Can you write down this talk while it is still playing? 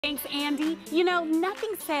Thanks, Andy. You know,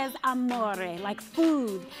 nothing says amore like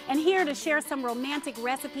food. And here to share some romantic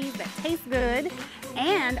recipes that taste good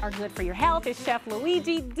and are good for your health is Chef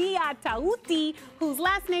Luigi Diotaiuti, whose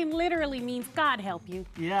last name literally means God help you.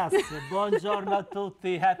 Yes, buongiorno a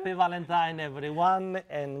tutti. Happy Valentine, everyone.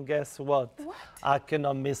 And guess what? I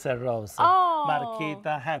cannot miss a rose. Oh.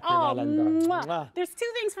 Marquita, happy Valentine. Mwah. There's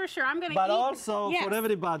two things for sure. I'm going to eat. But also, for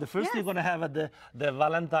everybody, first you're going to have the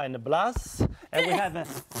Valentine blast. And we have a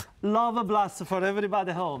love blast for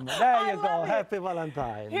everybody home. There you go. Happy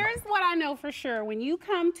Valentine. Here's what I know for sure. When you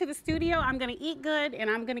come to the studio, I'm going to eat good and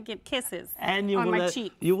I'm going to get kisses on my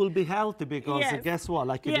cheek. You will be healthy because guess what?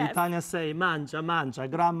 Like the Italians say, mangia, mangia.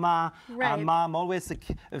 Grandma and mom always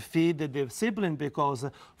feed the sibling because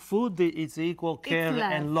food is equal care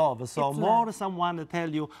and love. So more someone tell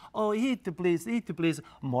you, oh, eat please,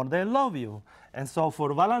 more they love you. And so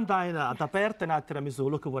for Valentine at Aperto and Al Tiramisu,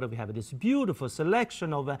 look at what we have. This beautiful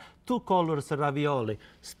selection of two colors ravioli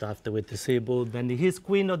stuffed with the seafood. Then his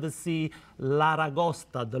queen of the sea,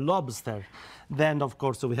 l'aragosta, the lobster. Then, of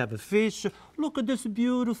course, we have a fish. Look at this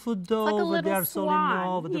beautiful dough. Like they are so in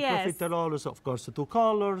love. The profiteroles, of course, two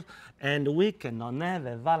colors. And we cannot have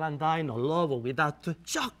a Valentine or love without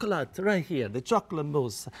chocolate right here, the chocolate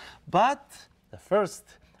mousse. But the first,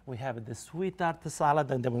 we have the sweetheart salad,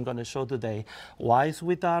 and then we're going to show today why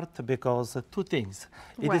sweetheart, because two things.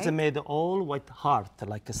 It is made all with heart,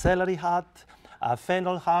 like a celery heart, a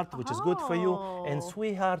fennel heart, which is good for you, and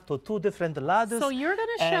sweetheart, or two different ladders. So you're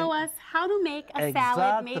going to show us how to make a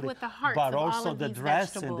salad made with the hearts but of also all of the these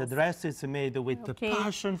dressing. vegetables. The dress is made with the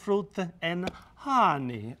passion fruit and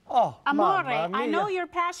honey. Oh, Amore, mamma mia. I know you're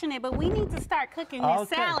passionate, but we need to start cooking this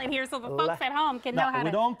salad here so the folks at home can know how to... We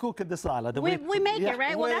don't cook the salad. We make it,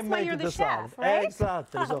 right? Well, that's why you're the chef, right?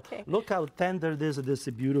 Exactly. So look how tender this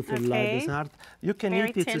beautiful this heart. You can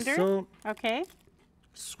eat it. It's so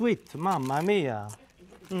sweet, mamma mia.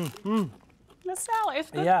 The salad, it's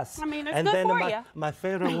good. Yes. I mean, it's good for you. My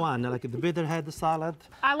favorite one, like the bitter head salad.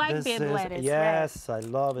 I like bib lettuce. Yes, I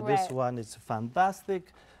love it. This one is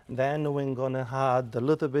fantastic. Then we're going to add a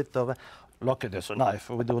little bit of, look at this knife.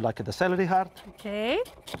 We do like the celery heart. Okay.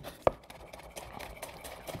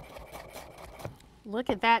 Look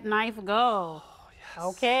at that knife go.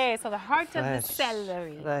 Okay, so the heart of the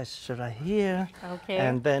celery. Fresh right here. Okay.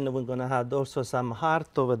 And then we're going to add also some heart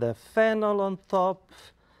over the fennel on top.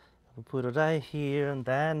 We put it right here, and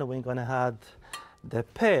then we're going to add the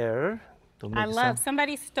pear. I love,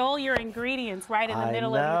 somebody stole your ingredients right in the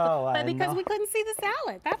middle of it. But because we couldn't see the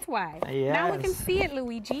salad, that's why. Yes. Now we can see it,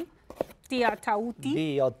 Luigi.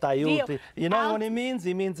 Diotaiuti. Diotaiuti. You know what it means?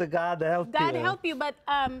 It means God help you. God help you, but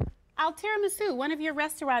Al Tiramisu, one of your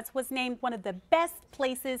restaurants, was named one of the best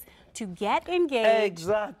places to get engaged.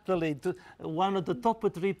 Exactly. One of the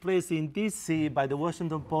top 3 places in DC by the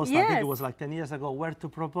Washington Post, I think it was like 10 years ago, where to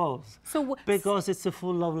propose. So, because it's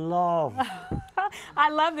full of love. I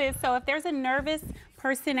love this. So if there's a nervous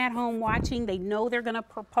person at home watching, they know they're going to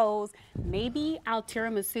propose, maybe Al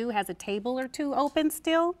Tiramisu has a table or two open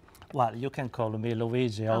still? Well, you can call me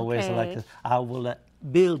Luigi. Always like I will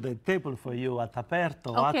build a table for you at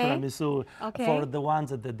Aperto, Al Tiramisu, for the ones,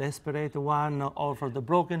 the desperate one, or for the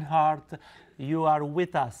broken heart. You are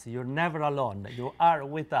with us. You're never alone. You are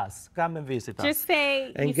with us. Come and visit us. Just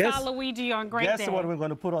say you saw Luigi on Great Day. Guess what we're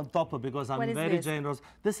going to put on top of, because I'm very generous.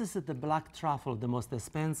 This is the black truffle, the most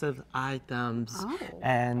expensive items.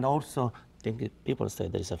 And also, people say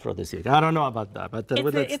there is aphrodisiac. I don't know about that, but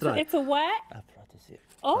let's try. It's a what? Aphrodisiac.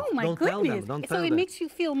 Oh, my goodness. So it makes you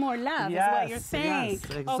feel more love, is what you're saying.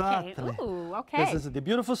 Yes, exactly. Okay. Ooh, okay. This is the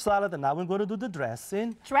beautiful salad, and now we're going to do the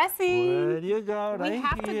dressing. Dressing. There you go, right here. We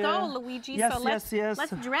have to go, Luigi, so let's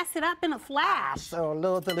dress it up in a flash. So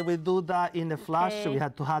literally we do that in a flash. We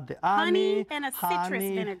had to add the honey and a citrus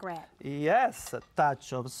vinaigrette. Yes, a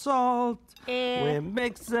touch of salt. We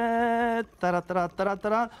mix it.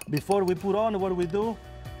 Before we put on, what do?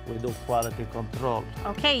 We do quality control.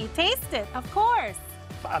 Okay, you taste it, of course.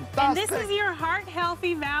 Fantastic. And this is your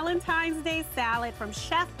heart-healthy Valentine's Day salad from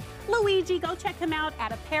Chef Luigi. Go check him out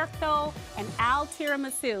at Aperto and Al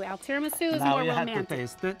Tiramisu. Al Tiramisu is more romantic. Now you have to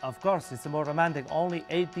taste it. Of course, it's more romantic. Only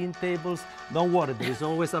 18 tables. Don't worry, there is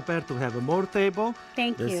always Aperto. We have more table.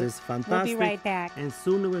 Thank you. This is fantastic. We'll be right back. And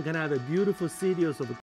soon we're going to have a beautiful series of